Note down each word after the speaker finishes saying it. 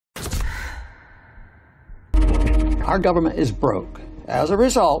Our government is broke. As a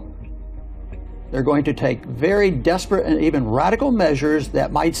result, they're going to take very desperate and even radical measures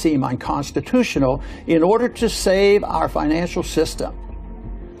that might seem unconstitutional in order to save our financial system.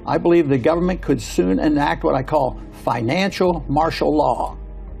 I believe the government could soon enact what I call financial martial law.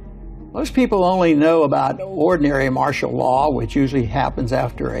 Most people only know about ordinary martial law, which usually happens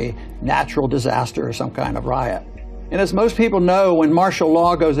after a natural disaster or some kind of riot. And as most people know, when martial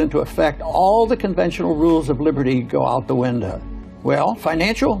law goes into effect, all the conventional rules of liberty go out the window. Well,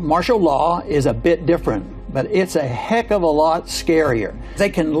 financial martial law is a bit different, but it's a heck of a lot scarier. They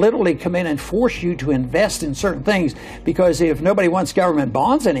can literally come in and force you to invest in certain things, because if nobody wants government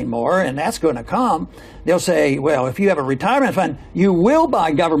bonds anymore, and that's going to come, they'll say, well, if you have a retirement fund, you will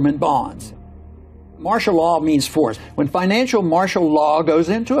buy government bonds. Martial law means force. When financial martial law goes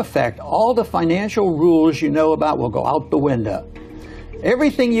into effect, all the financial rules you know about will go out the window.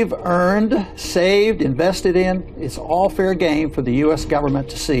 Everything you've earned, saved, invested in, it's all fair game for the U.S. government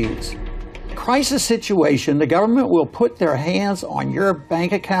to seize. Crisis situation, the government will put their hands on your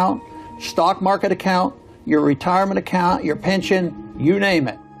bank account, stock market account, your retirement account, your pension, you name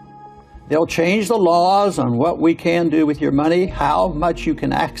it. They'll change the laws on what we can do with your money, how much you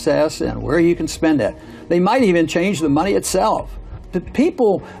can access, and where you can spend it. They might even change the money itself. The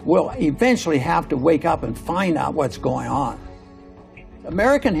people will eventually have to wake up and find out what's going on.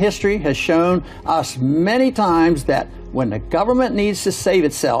 American history has shown us many times that when the government needs to save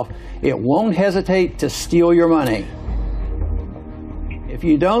itself, it won't hesitate to steal your money. If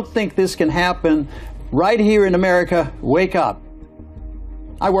you don't think this can happen right here in America, wake up.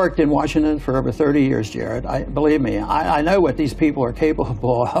 I worked in Washington for over 30 years, Jared. Believe me, I know what these people are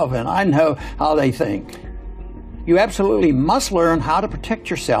capable of, and I know how they think. You absolutely must learn how to protect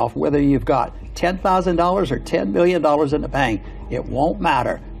yourself, whether you've got $10,000 or $10 million in the bank. It won't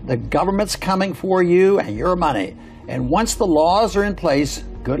matter. The government's coming for you and your money. And once the laws are in place,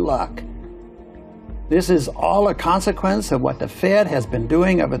 good luck. This is all a consequence of what the Fed has been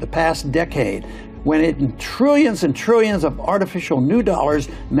doing over the past decade, when trillions and trillions of artificial new dollars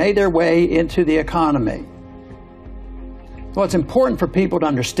made their way into the economy. Well, it's important for people to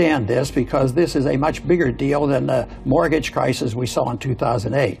understand this, because this is a much bigger deal than the mortgage crisis we saw in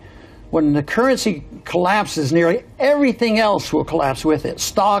 2008. When the currency collapses, nearly everything else will collapse with it.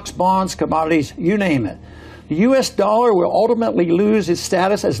 Stocks, bonds, commodities, you name it. The US dollar will ultimately lose its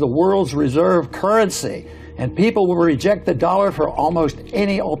status as the world's reserve currency, and people will reject the dollar for almost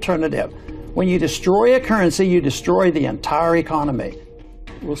any alternative. When you destroy a currency, you destroy the entire economy.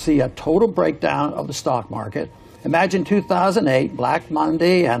 We'll see a total breakdown of the stock market. Imagine 2008, Black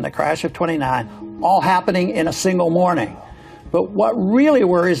Monday, and the crash of '29, all happening in a single morning. But what really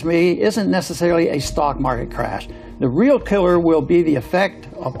worries me isn't necessarily a stock market crash. The real killer will be the effect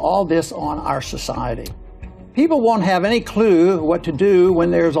of all this on our society. People won't have any clue what to do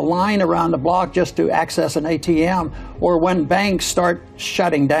when there's a line around the block just to access an ATM, or when banks start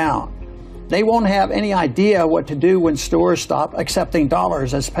shutting down. They won't have any idea what to do when stores stop accepting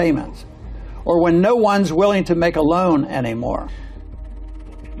dollars as payments, or when no one's willing to make a loan anymore.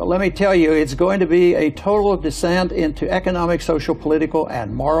 But let me tell you, it's going to be a total descent into economic, social, political,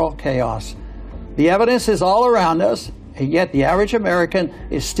 and moral chaos. The evidence is all around us, and yet the average American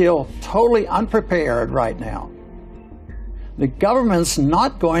is still totally unprepared right now. The government's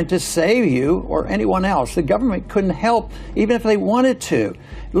not going to save you or anyone else. The government couldn't help even if they wanted to.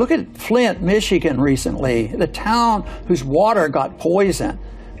 Look at Flint, Michigan recently, the town whose water got poisoned.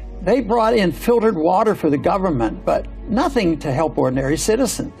 They brought in filtered water for the government, but nothing to help ordinary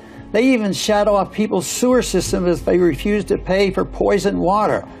citizens. They even shut off people's sewer systems as they refused to pay for poisoned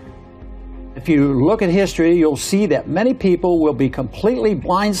water. If you look at history, you'll see that many people will be completely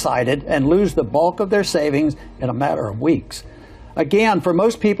blindsided and lose the bulk of their savings in a matter of weeks. Again, for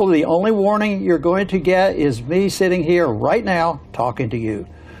most people, the only warning you're going to get is me sitting here right now talking to you.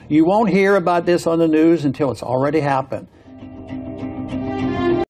 You won't hear about this on the news until it's already happened.